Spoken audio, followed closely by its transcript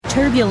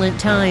Turbulent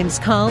times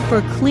call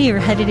for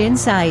clear-headed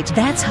insight.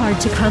 That's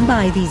hard to come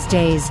by these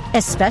days,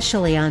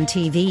 especially on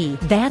TV.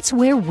 That's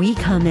where we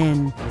come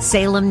in.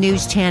 Salem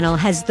News Channel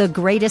has the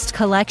greatest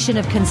collection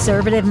of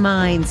conservative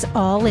minds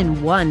all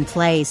in one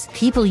place.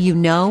 People you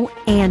know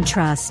and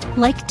trust,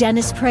 like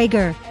Dennis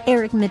Prager,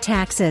 Eric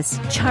Metaxas,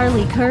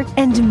 Charlie Kirk,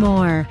 and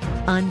more.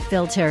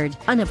 Unfiltered,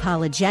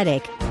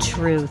 unapologetic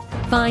truth.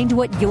 Find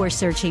what you're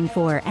searching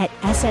for at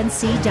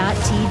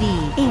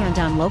snc.tv and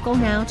on Local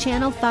Now,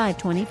 Channel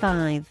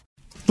 525.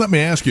 Let me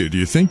ask you, do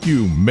you think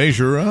you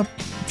measure up,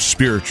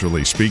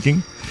 spiritually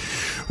speaking?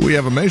 We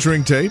have a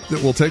measuring tape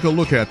that we'll take a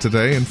look at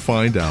today and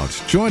find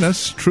out. Join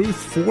us, Truth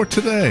for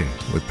Today,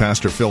 with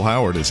Pastor Phil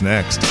Howard is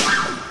next.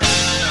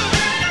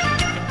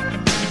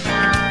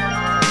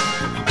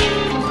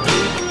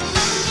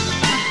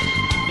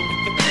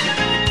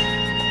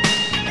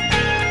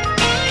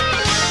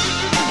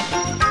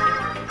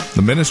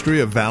 The ministry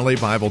of Valley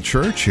Bible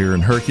Church here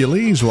in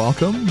Hercules.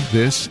 Welcome.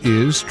 This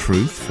is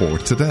Truth for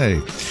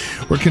Today.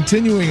 We're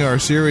continuing our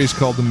series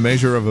called The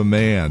Measure of a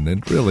Man,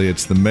 and really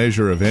it's the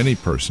measure of any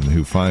person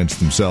who finds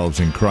themselves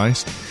in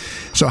Christ.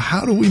 So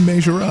how do we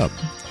measure up?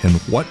 And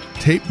what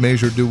tape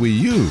measure do we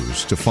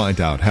use to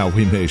find out how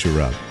we measure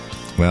up?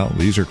 Well,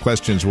 these are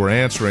questions we're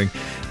answering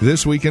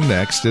this week and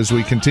next as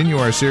we continue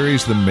our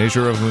series, The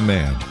Measure of a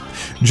Man.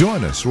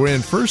 Join us. We're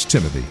in 1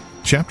 Timothy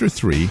chapter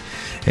 3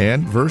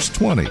 and verse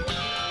 20.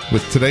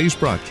 With today's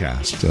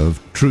broadcast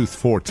of Truth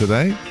for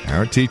Today,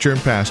 our teacher and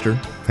pastor,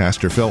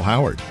 Pastor Phil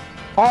Howard.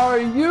 Are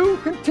you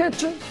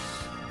contentious?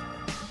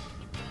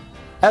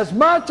 As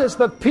much as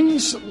the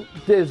peace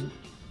is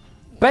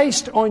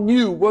based on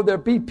you, will there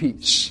be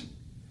peace?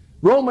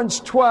 Romans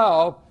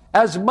 12,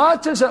 as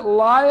much as it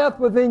lieth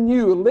within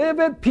you, live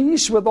at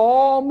peace with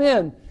all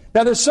men.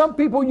 Now there's some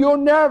people you're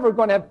never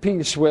going to have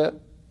peace with.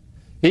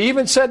 He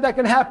even said that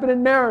can happen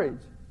in marriage.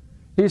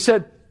 He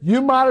said, you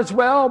might as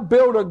well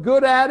build a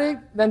good attic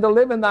than to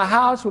live in the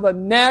house with a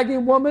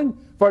nagging woman,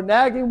 for a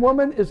nagging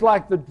woman is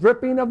like the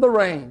dripping of the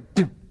rain.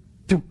 Doom,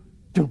 doom,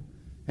 doom.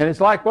 And it's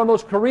like one of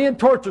those Korean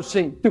torture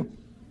scenes. Doom,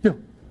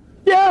 doom.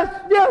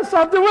 Yes,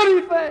 I'll do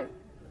anything.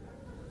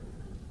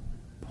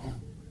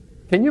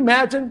 Can you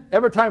imagine?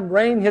 Every time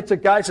rain hits a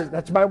guy, he says,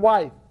 that's my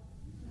wife.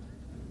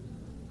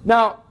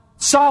 Now,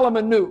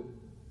 Solomon knew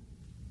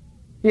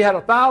he had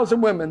 1,000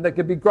 women that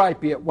could be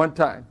gripey at one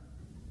time.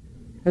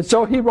 And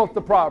so he wrote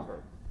the proverb.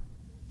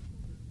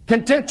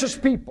 Contentious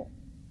people.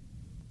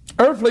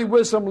 Earthly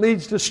wisdom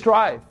leads to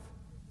strife.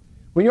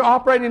 When you're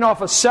operating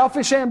off a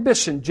selfish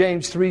ambition,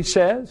 James 3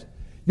 says,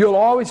 you'll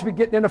always be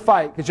getting in a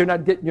fight because you're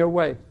not getting your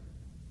way.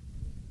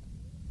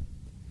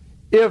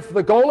 If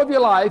the goal of your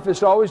life is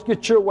to always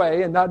get your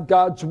way and not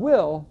God's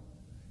will,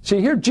 see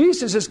here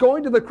Jesus is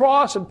going to the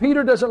cross and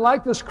Peter doesn't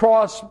like this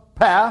cross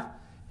path.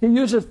 He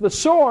uses the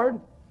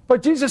sword,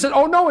 but Jesus said,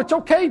 oh no, it's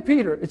okay,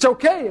 Peter. It's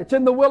okay. It's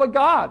in the will of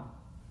God.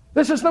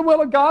 This is the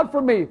will of God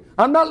for me.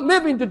 I'm not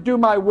living to do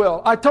my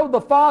will. I told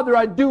the Father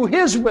I'd do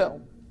His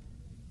will.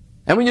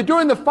 And when you're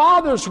doing the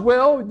Father's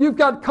will, you've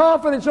got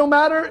confidence no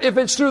matter if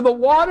it's through the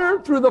water,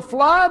 through the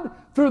flood,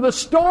 through the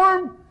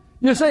storm.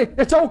 You say,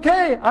 it's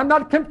okay. I'm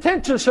not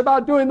contentious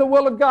about doing the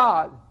will of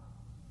God.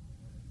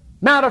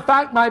 Matter of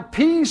fact, my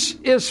peace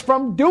is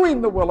from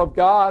doing the will of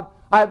God.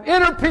 I have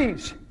inner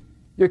peace.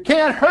 You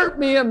can't hurt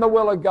me in the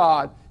will of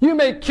God. You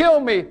may kill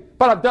me,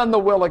 but I've done the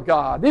will of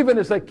God, even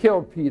as they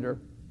killed Peter.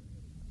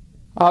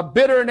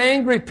 Bitter and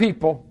angry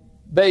people,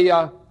 they,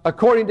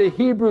 according to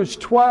Hebrews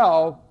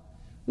 12,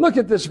 look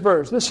at this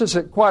verse. This is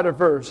quite a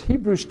verse.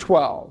 Hebrews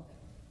 12,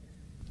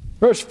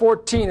 verse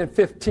 14 and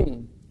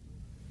 15.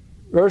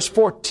 Verse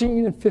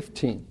 14 and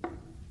 15.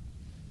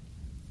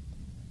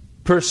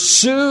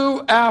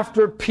 Pursue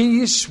after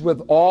peace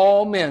with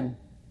all men,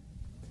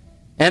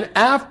 and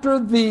after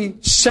the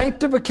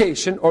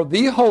sanctification or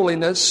the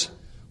holiness,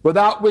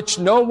 without which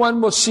no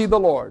one will see the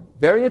Lord.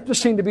 Very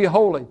interesting to be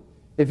holy.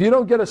 If you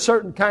don't get a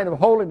certain kind of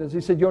holiness,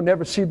 he said, you'll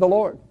never see the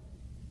Lord.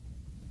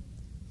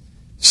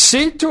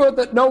 See to it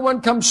that no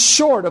one comes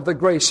short of the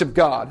grace of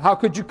God. How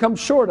could you come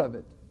short of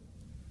it?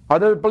 Are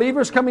there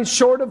believers coming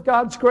short of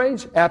God's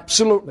grace?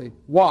 Absolutely.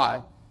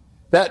 Why?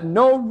 That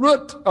no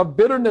root of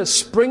bitterness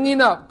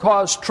springing up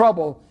cause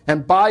trouble,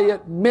 and by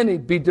it many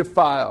be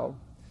defiled.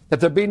 That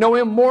there be no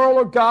immoral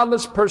or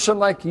godless person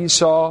like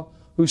Esau,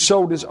 who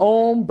sold his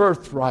own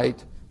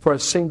birthright for a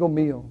single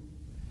meal.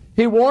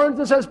 He warns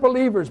us as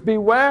believers,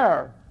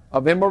 beware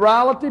of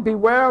immorality,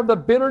 beware of the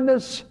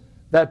bitterness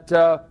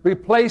that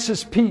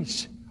replaces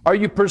peace. Are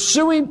you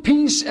pursuing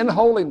peace and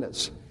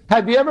holiness?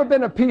 Have you ever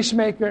been a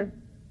peacemaker?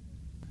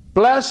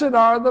 Blessed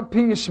are the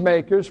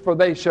peacemakers, for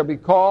they shall be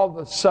called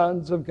the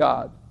sons of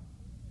God.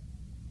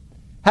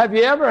 Have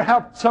you ever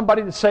helped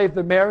somebody to save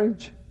their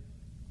marriage?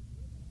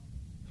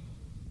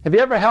 Have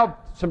you ever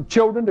helped some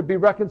children to be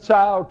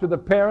reconciled to the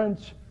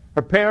parents,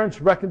 or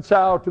parents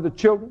reconciled to the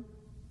children?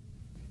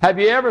 Have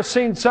you ever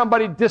seen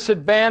somebody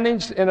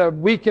disadvantaged in a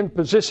weakened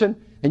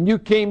position and you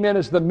came in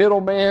as the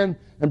middleman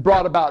and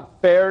brought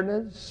about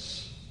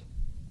fairness?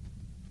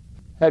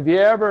 Have you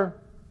ever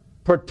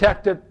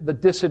protected the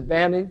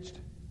disadvantaged?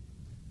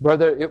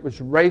 whether it was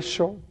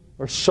racial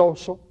or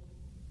social.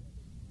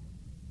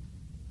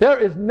 There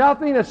is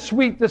nothing as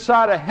sweet this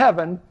side of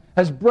heaven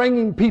as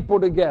bringing people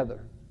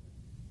together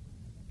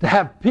to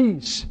have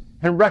peace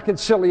and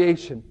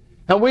reconciliation.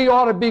 And we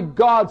ought to be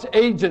God's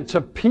agents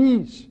of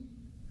peace.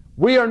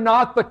 We are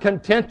not the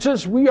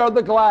contentious, we are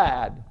the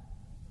glad.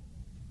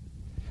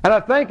 And I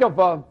think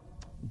of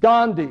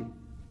Gandhi,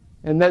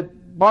 and that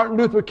Martin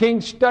Luther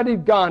King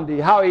studied Gandhi,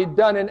 how he'd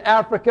done in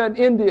Africa and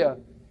India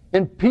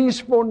in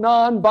peaceful,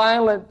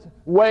 non-violent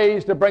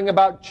ways to bring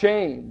about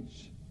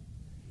change.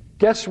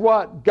 Guess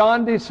what?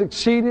 Gandhi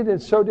succeeded,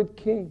 and so did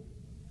King.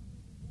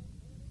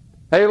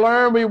 They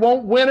learned we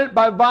won't win it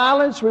by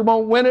violence, we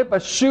won't win it by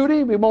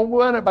shooting, we won't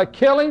win it by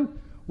killing.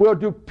 We'll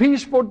do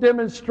peaceful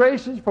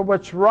demonstrations for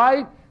what's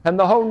right. And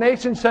the whole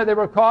nation said they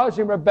were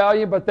causing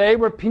rebellion, but they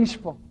were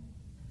peaceful.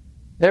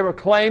 They were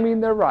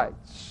claiming their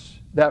rights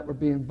that were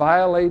being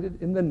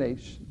violated in the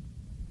nation.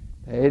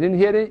 They didn't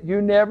hit it.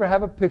 You never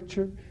have a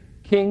picture.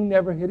 King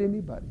never hit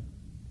anybody.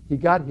 He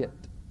got hit.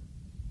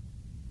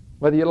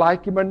 Whether you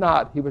like him or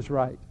not, he was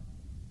right.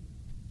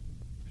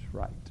 He was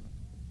right.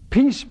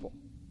 Peaceful,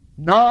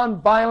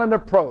 non-violent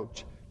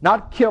approach.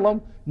 Not kill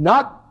them,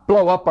 not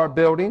blow up our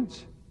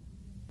buildings.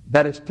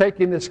 That is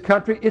taking this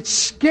country. It's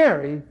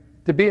scary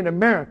to be an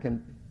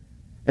American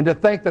and to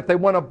think that they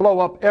want to blow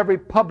up every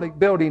public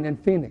building in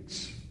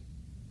Phoenix.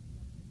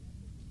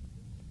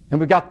 And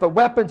we got the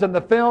weapons and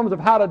the films of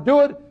how to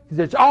do it, because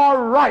it's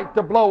our right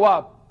to blow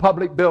up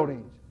public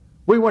buildings.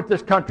 We want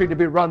this country to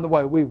be run the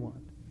way we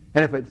want.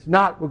 And if it's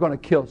not, we're going to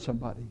kill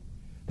somebody.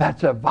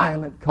 That's a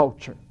violent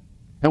culture.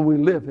 And we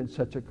live in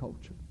such a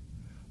culture.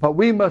 But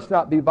we must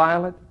not be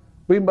violent.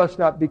 We must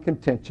not be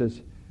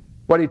contentious.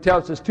 What he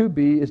tells us to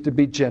be is to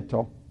be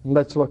gentle. And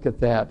let's look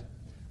at that.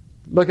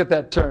 Look at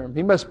that term.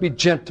 He must be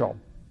gentle.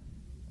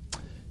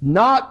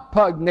 Not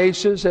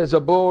pugnacious as a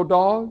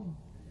bulldog,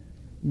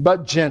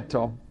 but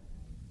gentle.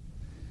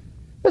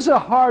 This is a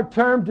hard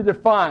term to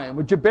define.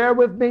 Would you bear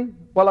with me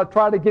while I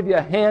try to give you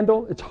a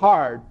handle? It's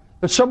hard.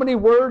 There's so many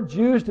words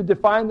used to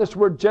define this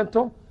word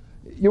gentle.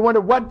 You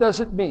wonder, what does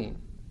it mean?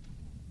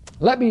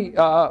 Let me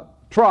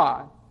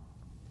try.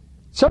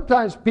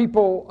 Sometimes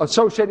people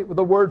associate it with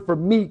the word for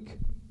meek,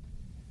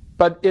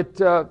 but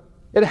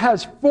it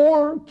has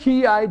four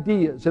key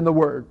ideas in the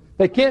word.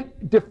 They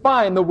can't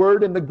define the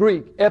word in the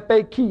Greek,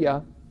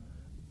 epekia,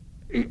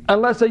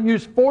 unless they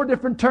use four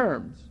different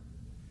terms.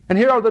 And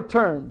here are the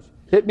terms.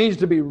 It means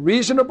to be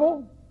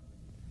reasonable.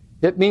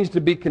 It means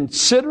to be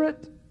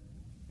considerate.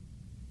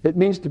 It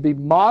means to be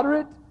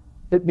moderate.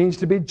 It means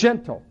to be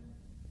gentle.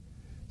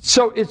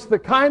 So it's the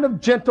kind of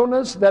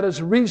gentleness that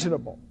is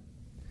reasonable.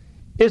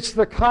 It's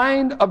the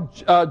kind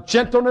of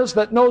gentleness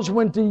that knows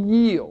when to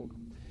yield.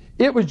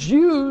 It was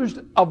used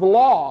of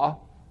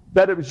law,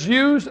 that it was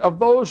used of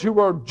those who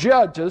were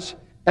judges,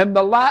 and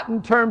the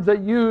Latin terms they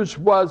used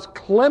was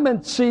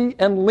clemency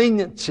and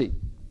leniency.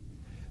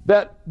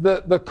 That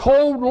the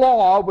cold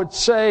law would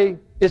say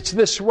it's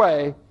this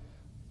way,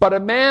 but a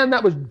man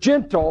that was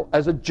gentle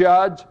as a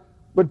judge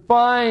would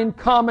find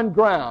common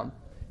ground.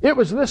 It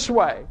was this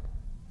way.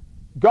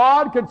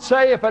 God could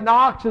say if an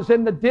ox is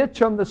in the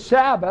ditch on the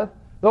Sabbath,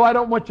 though I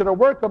don't want you to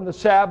work on the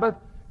Sabbath,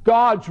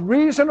 God's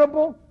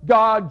reasonable,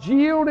 God's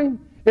yielding.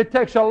 It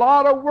takes a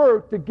lot of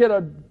work to get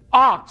an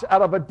ox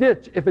out of a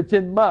ditch if it's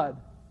in mud.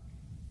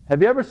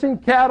 Have you ever seen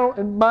cattle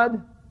in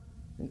mud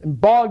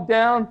and bogged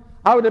down?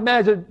 I would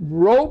imagine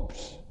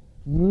ropes,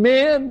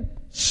 men,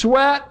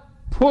 sweat,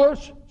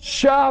 push,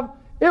 shove.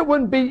 It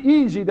wouldn't be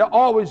easy to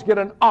always get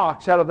an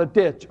ox out of the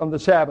ditch on the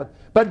Sabbath.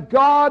 But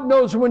God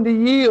knows when to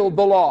yield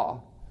the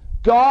law.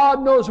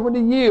 God knows when to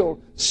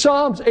yield.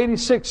 Psalms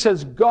 86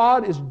 says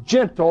God is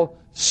gentle,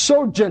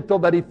 so gentle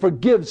that He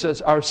forgives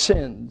us our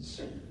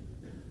sins.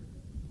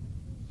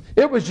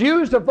 It was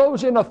used of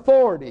those in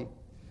authority,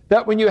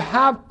 that when you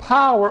have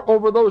power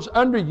over those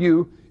under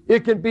you,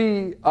 it can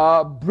be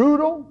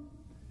brutal,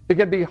 it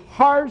can be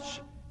harsh,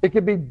 it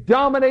can be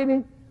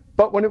dominating,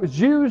 but when it was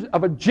used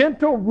of a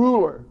gentle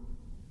ruler,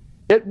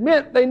 it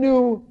meant they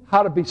knew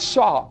how to be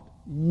soft,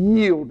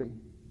 yielding.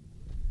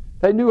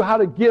 They knew how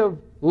to give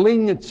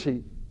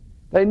leniency.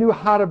 They knew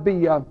how to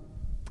be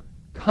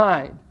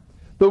kind.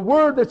 The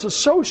word that's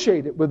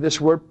associated with this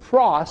word,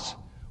 pros,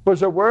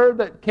 was a word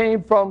that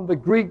came from the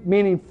Greek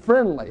meaning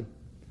friendly.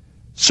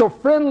 So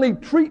friendly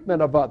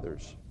treatment of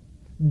others.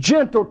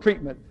 Gentle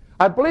treatment.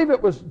 I believe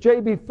it was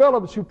J.B.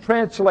 Phillips who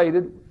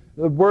translated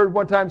the word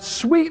one time,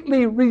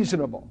 sweetly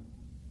reasonable.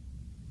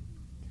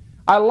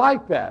 I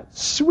like that.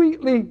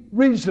 Sweetly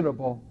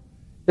reasonable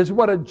is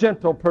what a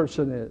gentle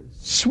person is.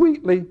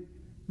 Sweetly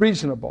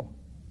reasonable.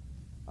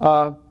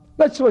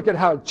 Let's look at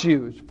how it's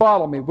used.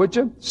 Follow me, would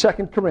you? 2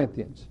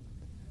 Corinthians.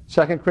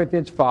 2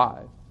 Corinthians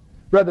 5.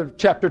 Rather,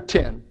 chapter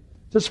 10.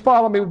 Just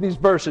follow me with these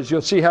verses.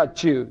 You'll see how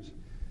it's used.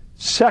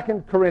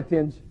 2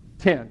 Corinthians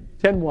 10.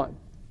 10:1.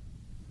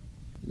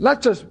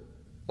 Let's just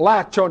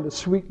latch on to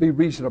sweetly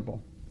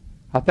reasonable.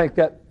 I think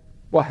that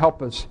will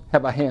help us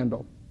have a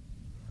handle.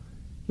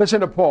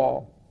 Listen to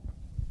Paul.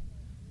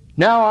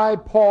 Now I,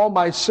 Paul,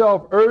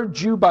 myself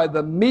urge you by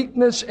the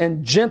meekness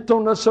and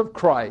gentleness of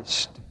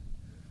Christ.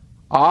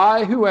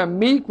 I who am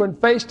meek when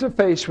face to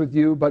face with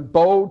you, but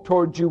bold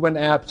toward you when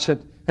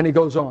absent. And he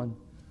goes on.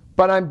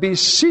 But I'm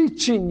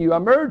beseeching you,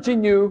 I'm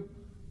urging you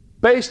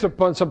based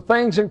upon some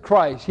things in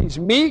Christ. He's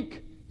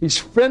meek, he's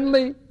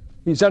friendly,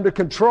 he's under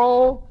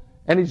control,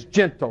 and he's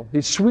gentle.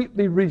 He's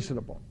sweetly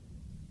reasonable.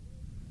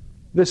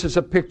 This is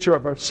a picture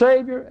of our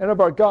Savior and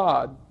of our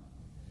God.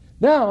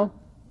 Now,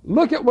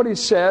 look at what he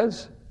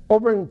says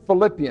over in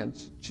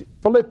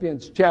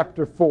Philippians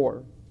chapter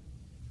 4,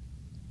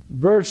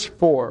 verse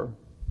 4.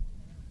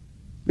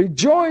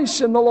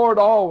 Rejoice in the Lord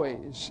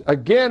always.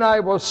 Again I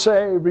will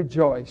say,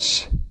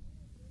 rejoice.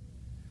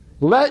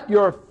 Let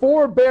your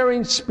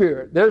forbearing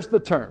spirit, there's the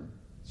term,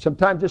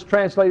 sometimes it's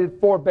translated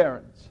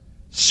forbearance,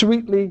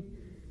 sweetly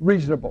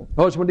reasonable.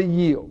 Knows when to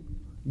yield.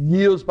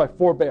 Yields by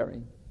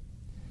forbearing.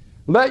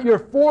 Let your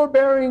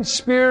forbearing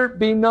spirit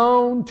be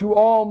known to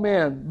all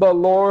men. The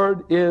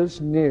Lord is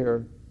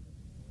near.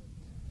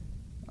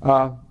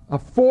 A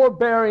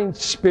forbearing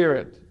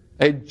spirit,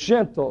 a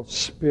gentle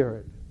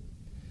spirit.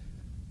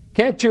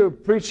 Can't you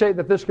appreciate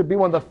that this could be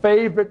one of the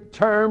favorite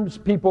terms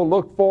people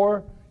look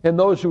for in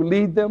those who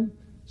lead them?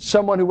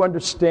 Someone who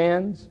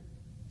understands,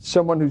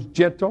 someone who's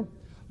gentle.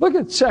 Look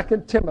at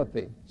 2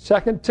 Timothy.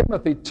 2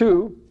 Timothy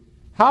 2,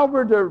 how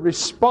we're to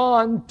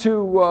respond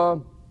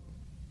to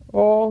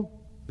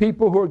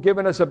people who are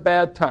giving us a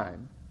bad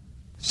time.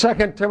 2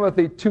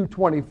 Timothy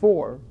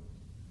 2:24,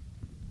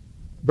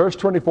 verse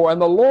 24,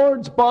 and the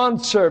Lord's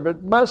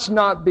bondservant must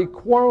not be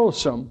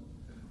quarrelsome,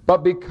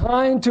 but be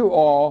kind to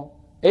all,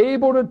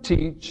 able to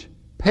teach,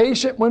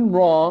 patient when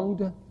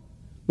wronged,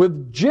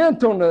 with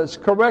gentleness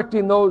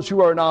correcting those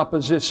who are in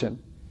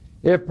opposition,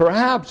 if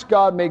perhaps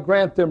God may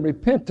grant them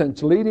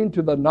repentance leading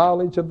to the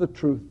knowledge of the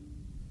truth.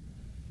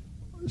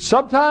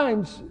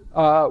 Sometimes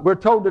we're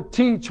told to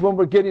teach when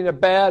we're getting a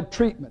bad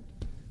treatment.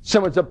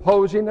 Someone's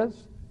opposing us.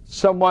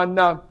 Someone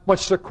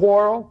wants to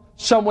quarrel.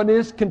 Someone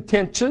is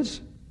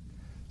contentious.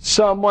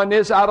 Someone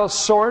is out of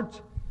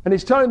sorts. And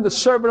he's telling the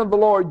servant of the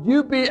Lord,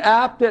 you be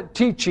apt at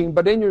teaching,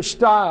 but in your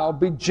style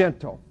be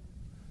gentle.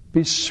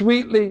 Be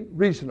sweetly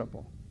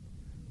reasonable.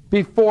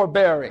 Be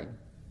forbearing.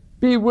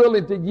 Be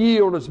willing to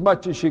yield as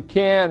much as you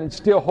can and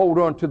still hold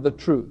on to the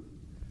truth.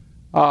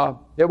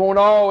 It won't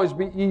always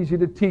be easy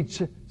to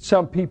teach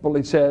some people,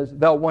 he says.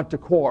 They'll want to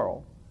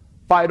quarrel.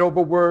 Fight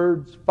over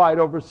words, fight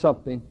over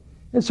something.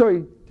 And so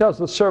he tells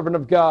the servant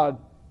of God,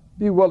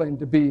 be willing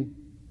to be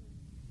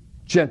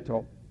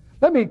gentle.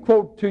 Let me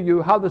quote to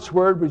you how this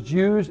word was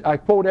used. I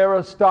quote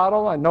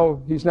Aristotle. I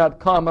know he's not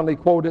commonly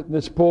quoted in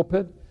this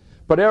pulpit,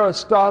 but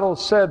Aristotle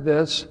said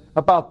this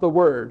about the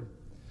word.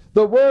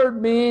 The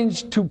word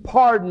means to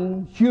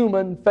pardon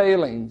human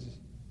failings.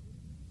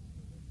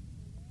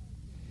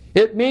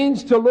 It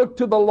means to look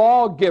to the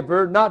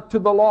lawgiver, not to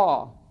the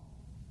law.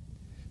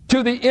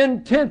 To the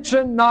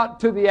intention, not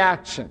to the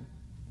action.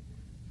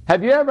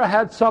 Have you ever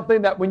had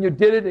something that when you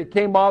did it, it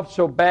came off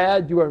so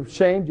bad you were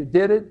ashamed you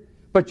did it,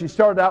 but you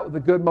started out with a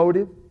good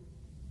motive?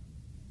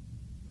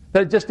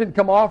 That it just didn't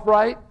come off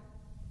right?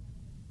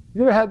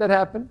 You ever had that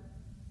happen?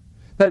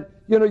 That,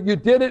 you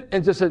did it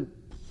and just said,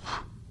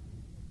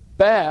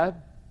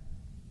 bad,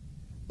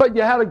 but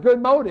you had a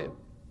good motive.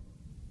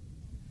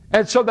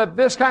 And so that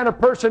this kind of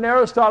person,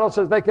 Aristotle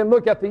says, they can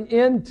look at the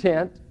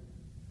intent,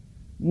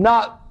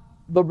 not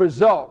the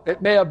result.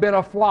 It may have been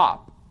a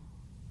flop,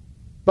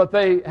 but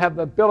they have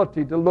the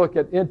ability to look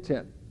at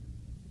intent.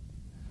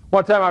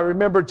 One time I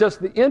remember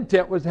just the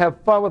intent was to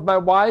have fun with my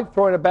wife,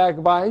 throwing a bag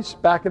of ice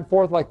back and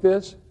forth like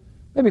this,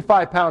 maybe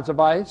 5 pounds of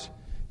ice.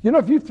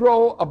 If you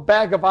throw a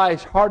bag of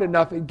ice hard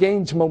enough, it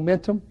gains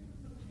momentum.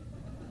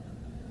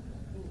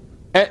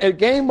 And it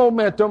gained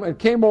momentum and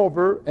came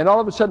over, and all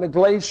of a sudden a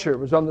glacier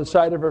was on the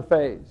side of her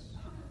face.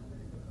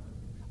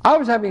 I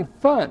was having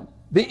fun.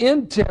 The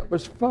intent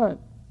was fun.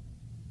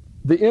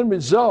 The end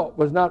result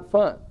was not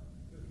fun.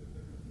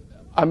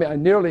 I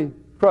nearly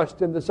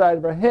crushed in the side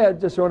of her head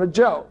just on a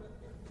joke.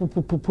 Boom,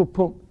 boom, boom, boom,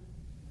 boom.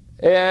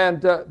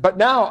 And but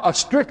now a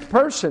strict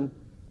person,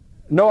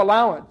 no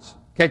allowance.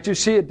 Can't you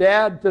see a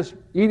dad just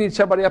eating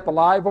somebody up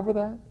alive over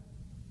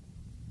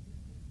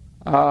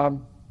that?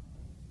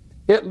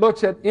 It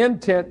looks at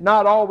intent,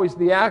 not always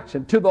the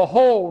action. To the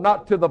whole,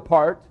 not to the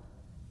part.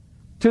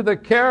 To the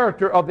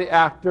character of the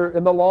actor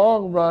in the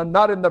long run,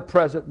 not in the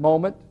present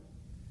moment.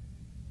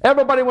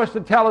 Everybody wants to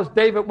tell us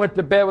David went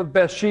to bed with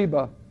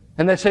Bathsheba,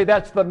 and they say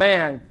that's the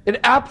man. It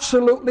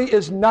absolutely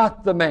is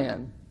not the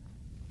man.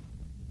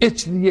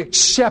 It's the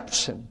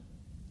exception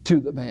to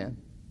the man.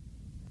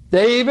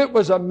 David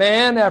was a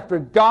man after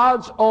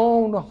God's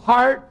own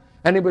heart,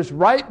 and he was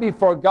right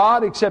before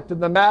God, except in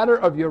the matter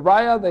of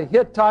Uriah the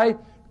Hittite.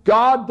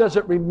 God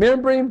doesn't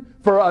remember him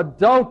for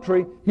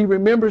adultery. He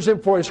remembers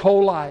him for his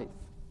whole life.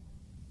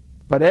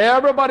 But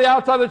everybody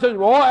outside the church,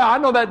 boy, I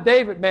know that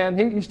David man.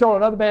 He stole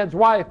another man's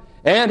wife,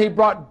 and he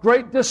brought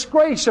great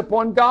disgrace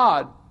upon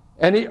God.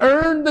 And he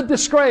earned the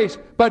disgrace,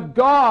 but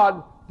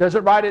God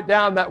doesn't write it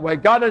down that way.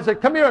 God doesn't say,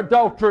 come here,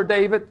 adulterer,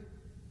 David.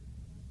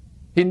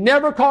 He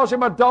never calls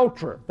him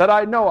adulterer that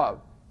I know of.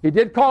 He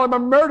did call him a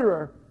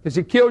murderer because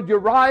he killed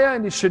Uriah,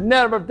 and he should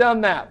never have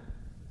done that.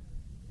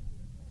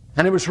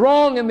 And he was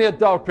wrong in the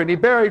adultery, and he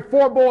buried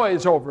 4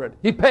 boys over it.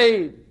 He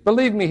paid.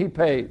 Believe me, he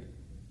paid.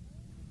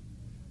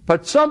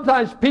 But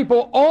sometimes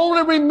people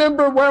only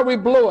remember where we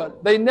blew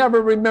it. They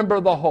never remember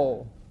the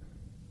whole.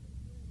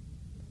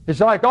 It's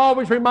like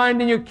always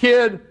reminding your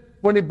kid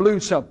when he blew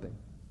something.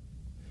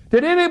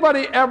 Did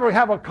anybody ever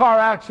have a car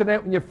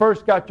accident when you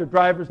first got your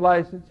driver's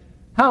license?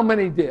 How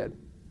many did?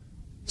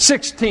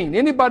 16.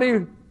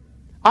 Anybody?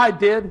 I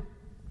did.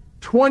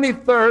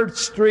 23rd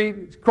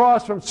Street,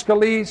 across from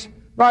Scalise,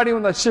 riding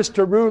with my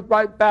sister Ruth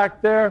right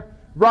back there.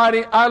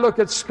 Riding, I look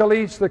at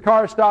Scalise, the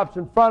car stops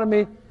in front of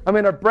me. I'm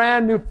in a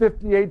brand new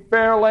 58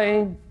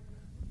 Fairlane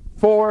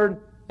Ford,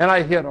 and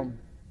I hit him.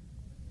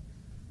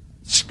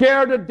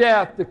 Scared to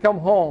death to come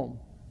home.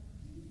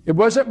 It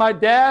wasn't my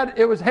dad,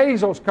 it was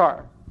Hazel's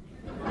car.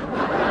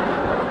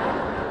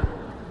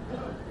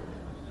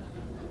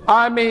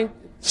 I mean,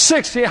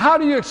 60. How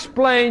do you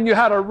explain you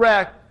had a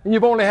wreck and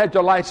you've only had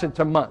your license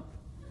a month?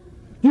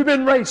 You've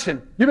been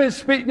racing. You've been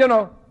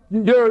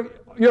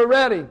you're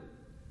ready.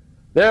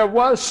 There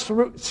was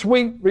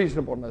sweet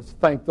reasonableness,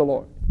 thank the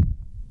Lord.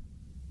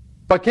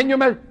 But can you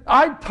imagine?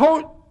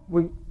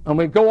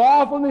 We go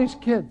off on these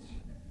kids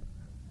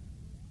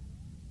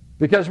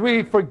because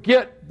we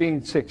forget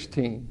being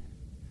 16.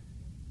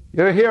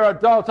 You hear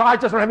adults, I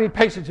just don't have any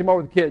patience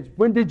anymore with kids.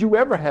 When did you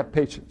ever have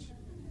patience?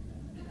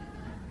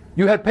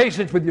 You had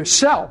patience with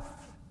yourself.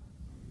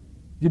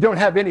 You don't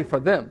have any for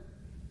them.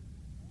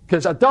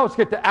 Because adults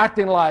get to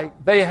acting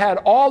like they had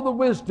all the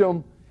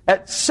wisdom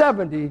at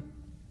 70.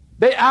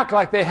 They act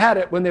like they had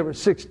it when they were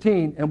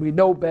 16, and we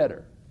know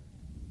better.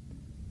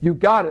 You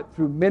got it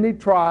through many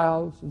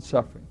trials and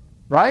suffering.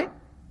 Right?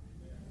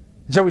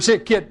 So we say,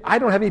 kid, I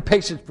don't have any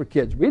patience for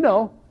kids. We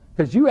know,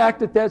 because you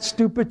acted that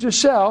stupid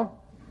yourself,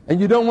 and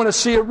you don't want to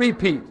see a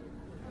repeat.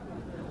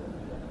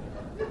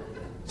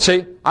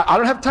 See, I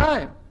don't have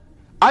time.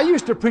 I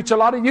used to preach a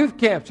lot of youth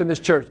camps in this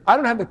church. I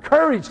don't have the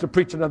courage to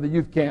preach another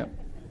youth camp.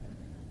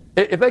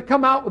 If they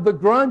come out with the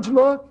grunge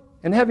look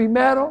and heavy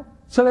metal,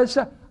 so that's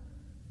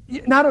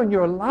not on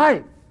your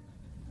life.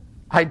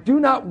 I do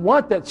not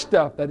want that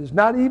stuff that is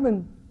not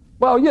even,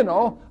 I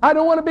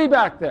don't want to be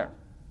back there.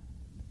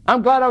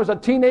 I'm glad I was a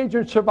teenager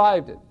and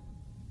survived it.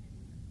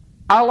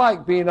 I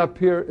like being up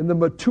here in the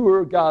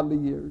mature, godly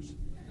years.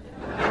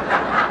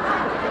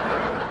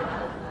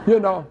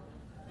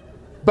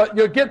 But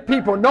you'll get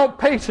people, no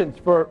patience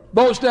for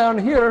those down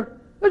here.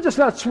 They're just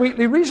not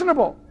sweetly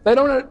reasonable. They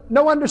don't have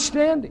no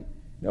understanding.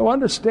 No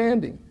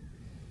understanding.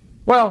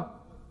 Well,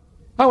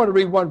 I want to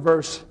read one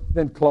verse,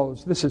 then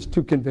close. This is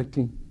too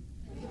convicting.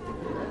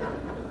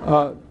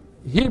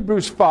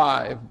 Hebrews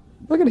 5.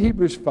 Look at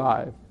Hebrews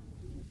 5.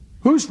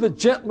 Who's the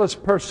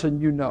gentlest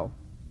person you know?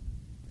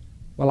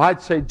 Well,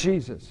 I'd say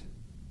Jesus.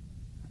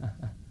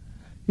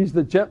 He's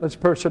the gentlest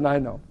person I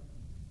know.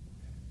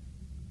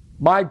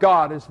 My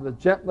God is the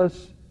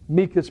gentlest,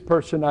 meekest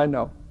person I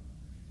know.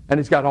 And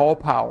He's got all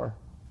power.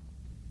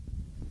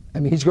 I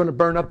mean, He's going to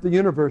burn up the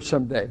universe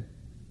someday.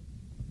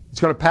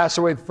 He's going to pass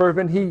away with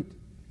fervent heat.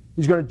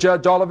 He's going to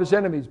judge all of His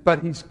enemies.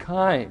 But He's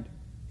kind.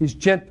 He's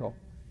gentle.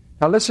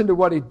 Now listen to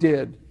what He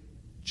did.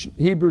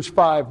 Hebrews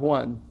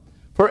 5:1.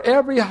 For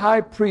every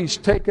high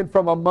priest taken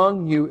from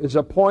among you is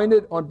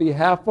appointed on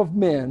behalf of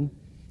men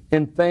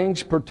in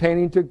things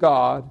pertaining to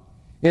God,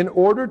 in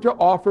order to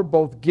offer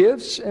both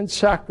gifts and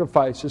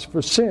sacrifices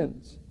for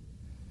sins.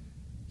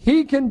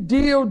 He can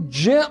deal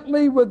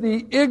gently with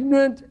the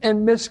ignorant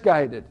and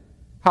misguided.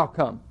 How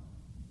come?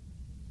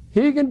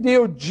 He can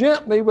deal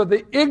gently with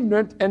the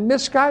ignorant and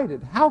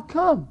misguided. How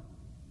come?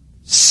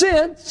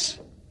 Since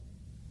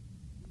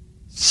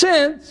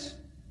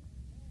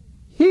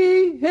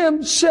He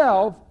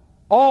Himself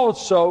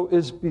also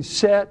is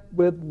beset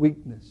with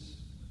weakness.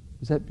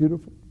 Is that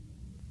beautiful?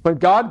 When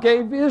God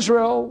gave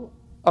Israel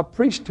a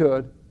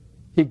priesthood,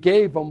 He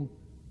gave them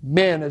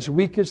men as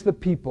weak as the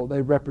people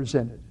they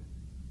represented.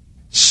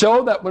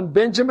 So that when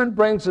Benjamin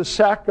brings a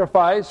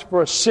sacrifice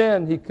for a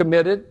sin he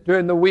committed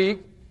during the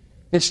week,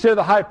 instead of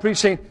the high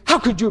priest saying, how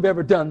could you have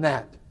ever done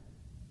that?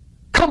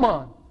 Come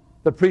on.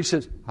 The priest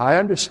says, I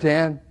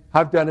understand.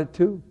 I've done it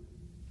too.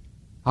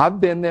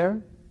 I've been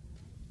there.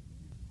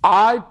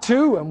 I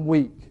too am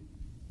weak.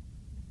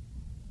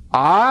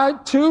 I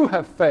too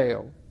have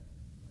failed.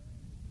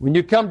 When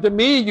you come to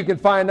me, you can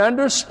find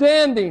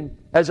understanding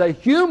as a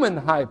human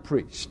high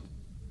priest.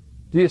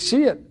 Do you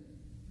see it?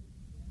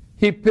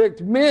 He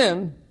picked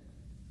men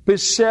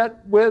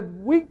beset with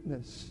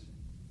weakness.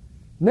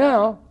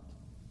 Now,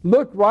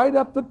 look right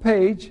up the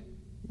page,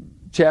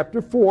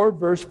 chapter 4,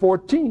 verse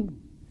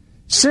 14.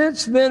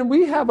 Since then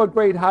we have a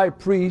great high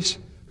priest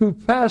who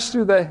passed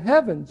through the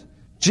heavens,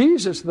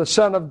 Jesus, the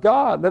Son of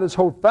God. Let us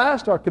hold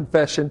fast our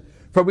confession,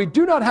 for we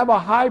do not have a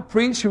high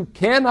priest who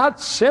cannot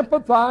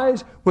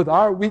sympathize with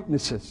our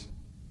weaknesses.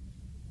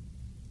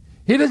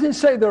 He doesn't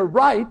say they're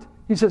right.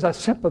 He says, I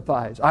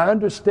sympathize. I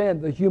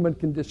understand the human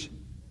condition.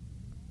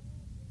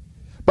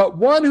 But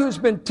one who's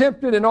been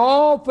tempted in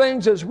all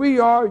things as we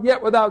are,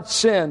 yet without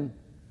sin.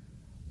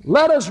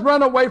 Let us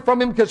run away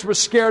from him because we're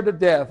scared to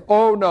death.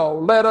 Oh no,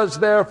 let us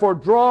therefore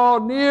draw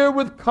near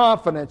with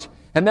confidence.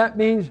 And that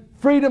means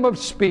freedom of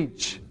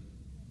speech.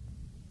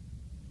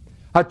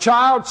 A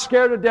child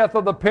scared to death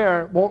of the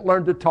parent won't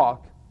learn to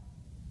talk.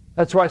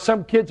 That's why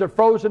some kids are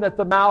frozen at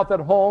the mouth at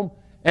home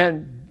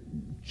and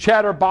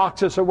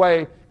chatterboxes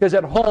away, because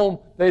at home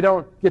they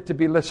don't get to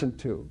be listened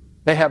to.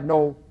 They have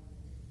no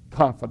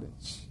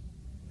confidence.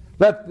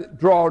 Let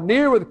draw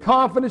near with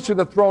confidence to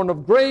the throne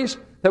of grace,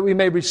 that we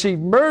may receive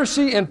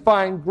mercy and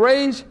find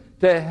grace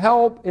to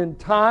help in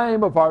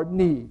time of our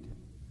need.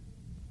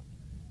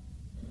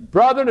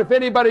 Brethren, if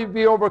anybody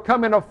be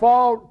overcome in a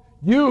fault,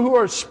 you who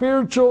are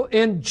spiritual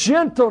in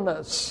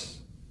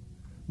gentleness,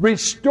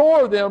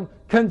 restore them,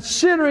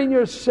 considering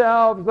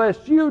yourselves,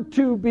 lest you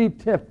too be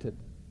tempted.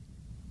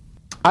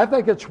 I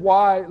think it's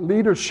why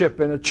leadership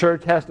in a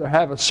church has to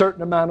have a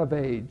certain amount of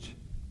age.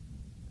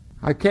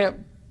 I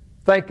can't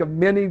think of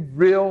many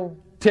real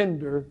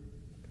tender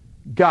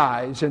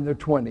guys in their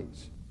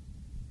 20s.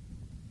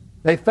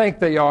 They think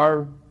they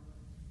are,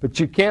 but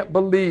you can't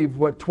believe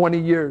what 20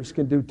 years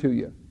can do to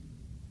you.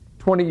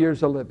 20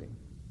 years of living.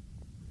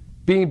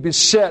 Being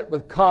beset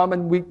with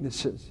common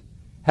weaknesses,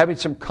 having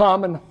some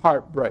common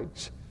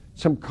heartbreaks,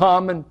 some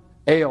common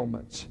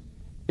ailments.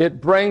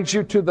 It brings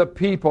you to the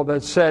people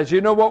that says,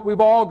 you know what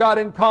we've all got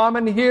in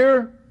common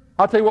here?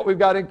 I'll tell you what we've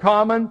got in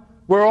common.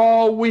 We're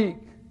all weak.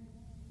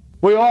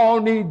 We all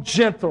need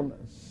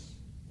gentleness.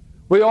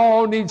 We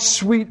all need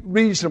sweet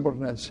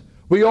reasonableness.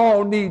 We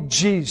all need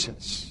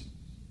Jesus.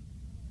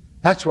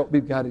 That's what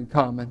we've got in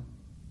common.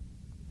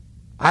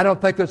 I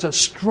don't think there's a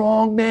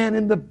strong man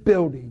in the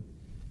building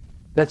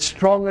that's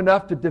strong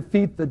enough to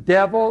defeat the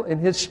devil in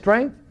his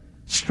strength,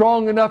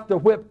 strong enough to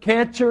whip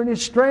cancer in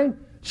his strength,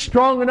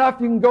 strong enough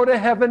you can go to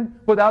heaven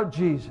without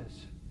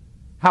Jesus.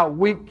 How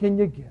weak can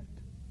you get?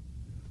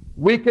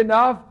 Weak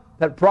enough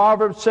that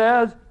Proverbs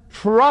says,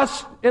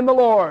 trust in the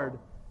Lord.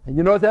 And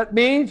you know what that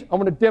means? I'm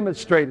going to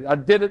demonstrate it. I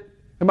did it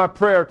in my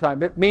prayer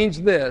time. It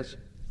means this,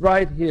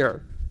 right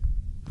here.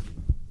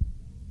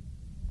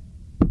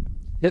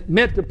 It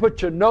meant to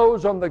put your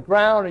nose on the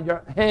ground and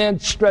your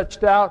hands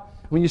stretched out.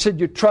 When you said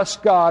you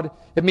trust God,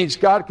 it means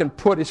God can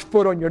put His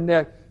foot on your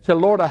neck. Say,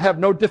 Lord, I have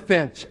no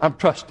defense. I'm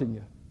trusting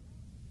you.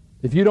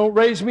 If you don't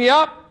raise me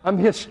up, I'm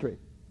history.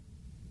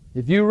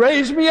 If you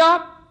raise me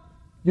up,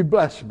 you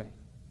bless me.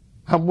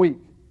 I'm weak.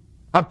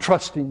 I'm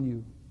trusting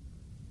you.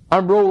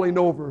 I'm rolling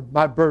over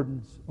my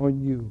burdens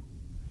on you.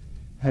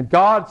 And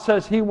God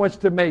says He wants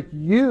to make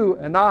you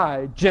and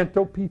I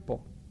gentle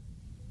people.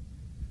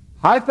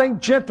 I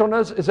think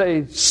gentleness is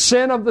a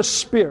sin of the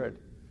Spirit.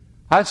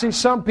 I see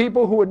some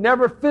people who would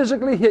never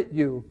physically hit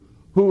you,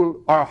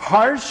 who are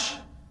harsh,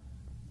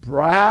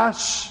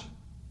 brash,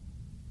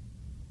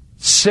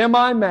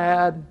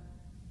 semi-mad,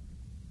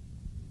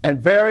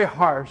 and very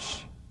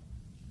harsh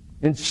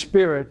in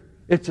spirit.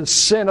 It's a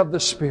sin of the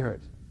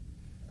Spirit.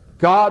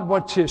 God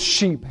wants His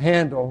sheep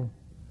handled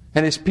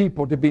and His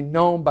people to be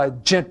known by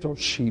gentle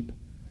sheep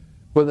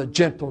with a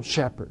gentle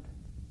shepherd.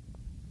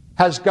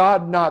 Has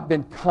God not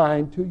been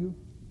kind to you?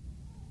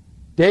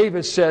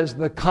 David says,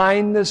 the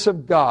kindness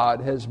of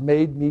God has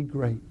made me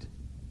great.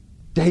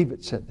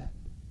 David said that.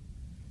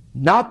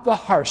 Not the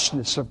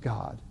harshness of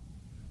God,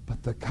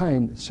 but the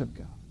kindness of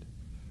God.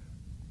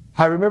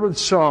 I remember the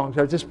songs.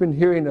 I've just been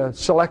hearing a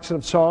selection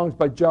of songs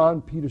by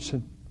John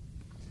Peterson.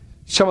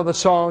 Some of the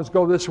songs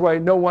go this way: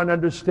 no one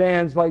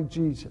understands like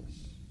Jesus.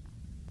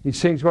 He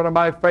sings one of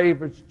my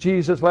favorites,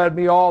 Jesus led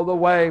me all the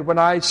way. When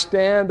I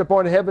stand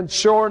upon heaven's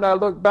shore and I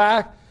look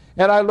back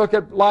and I look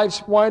at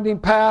life's winding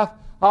path,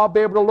 I'll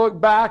be able to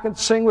look back and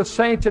sing with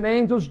saints and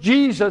angels,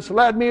 Jesus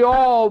led me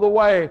all the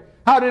way.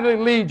 How did He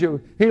lead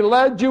you? He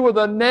led you with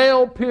a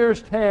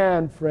nail-pierced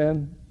hand,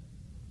 friend.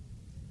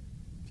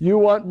 If you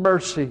want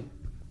mercy,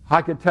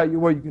 I can tell you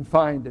where you can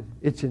find it.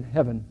 It's in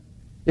heaven.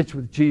 It's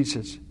with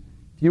Jesus.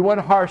 If you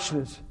want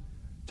harshness,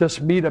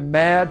 just meet a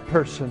mad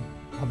person,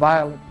 a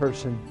violent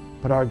person.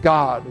 But our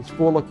God is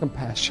full of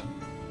compassion.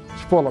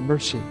 He's full of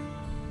mercy.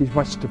 He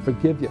wants to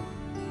forgive you.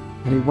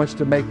 And He wants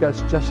to make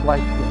us just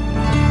like Him.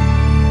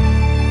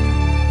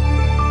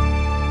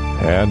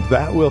 And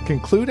that will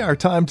conclude our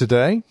time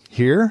today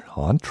here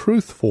on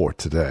Truth for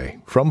Today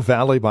from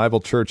Valley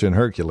Bible Church in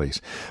Hercules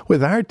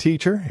with our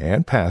teacher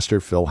and pastor,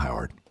 Phil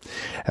Howard.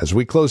 As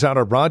we close out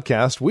our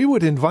broadcast, we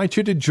would invite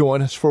you to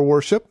join us for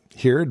worship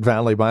here at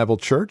Valley Bible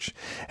Church,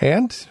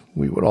 and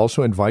we would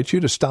also invite you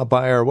to stop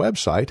by our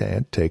website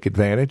and take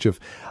advantage of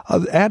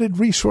added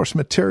resource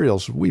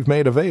materials we've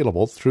made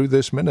available through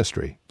this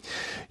ministry.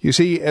 You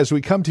see, as we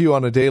come to you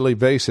on a daily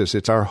basis,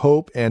 it's our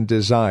hope and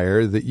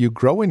desire that you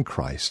grow in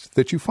Christ,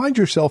 that you find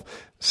yourself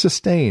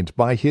sustained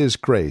by His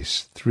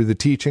grace through the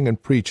teaching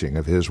and preaching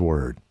of His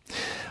Word.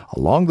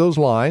 Along those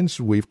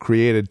lines, we've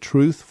created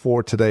Truth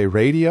for Today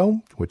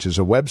Radio, which is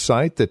a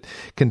website that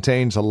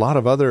contains a lot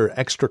of other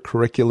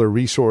extracurricular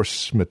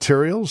resource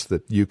materials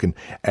that you can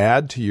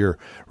add to your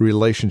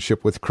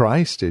relationship with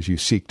Christ as you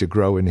seek to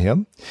grow in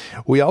Him.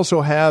 We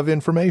also have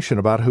information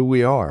about who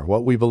we are,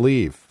 what we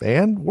believe,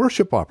 and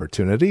worship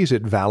opportunities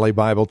at Valley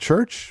Bible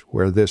Church,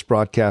 where this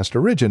broadcast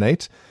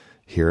originates,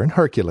 here in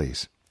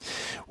Hercules.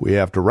 We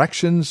have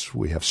directions,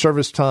 we have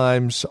service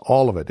times,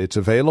 all of it. It's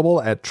available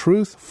at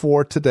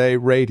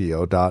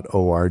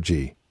truthfortodayradio.org.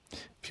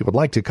 If you would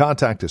like to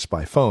contact us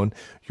by phone,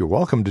 you're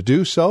welcome to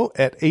do so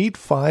at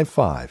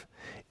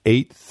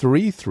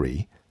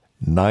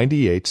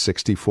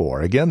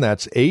 855-833-9864. Again,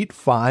 that's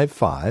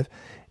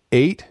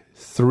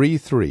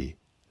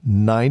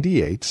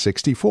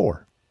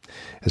 855-833-9864.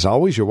 As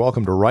always, you're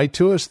welcome to write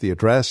to us. The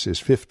address is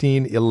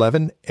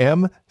 1511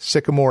 M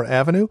Sycamore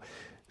Avenue,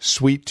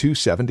 Suite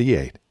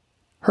 278,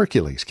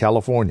 Hercules,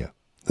 California.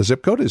 The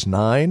zip code is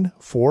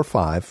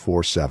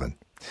 94547.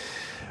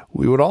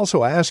 We would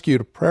also ask you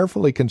to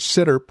prayerfully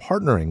consider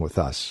partnering with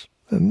us,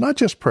 and not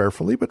just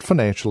prayerfully, but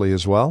financially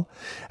as well,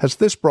 as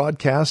this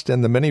broadcast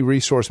and the many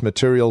resource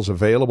materials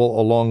available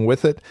along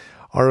with it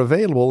are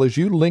available as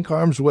you link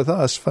arms with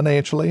us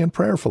financially and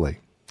prayerfully.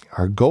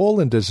 Our goal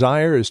and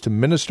desire is to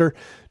minister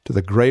to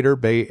the greater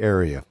Bay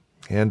Area,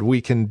 and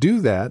we can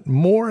do that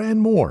more and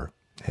more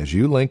as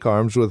you link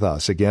arms with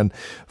us, again,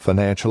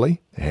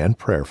 financially and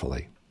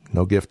prayerfully.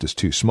 No gift is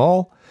too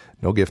small,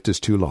 no gift is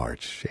too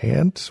large.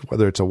 And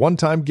whether it's a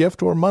one-time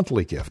gift or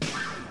monthly gift,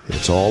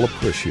 it's all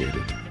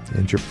appreciated,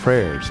 and your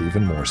prayers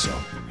even more so.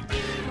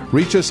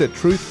 Reach us at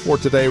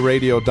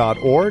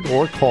truthfortodayradio.org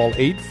or call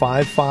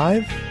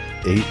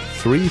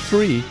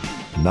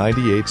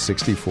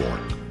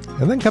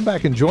 855-833-9864. And then come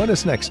back and join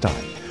us next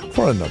time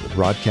for another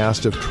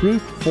broadcast of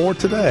Truth for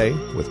Today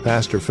with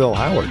Pastor Phil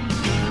Howard.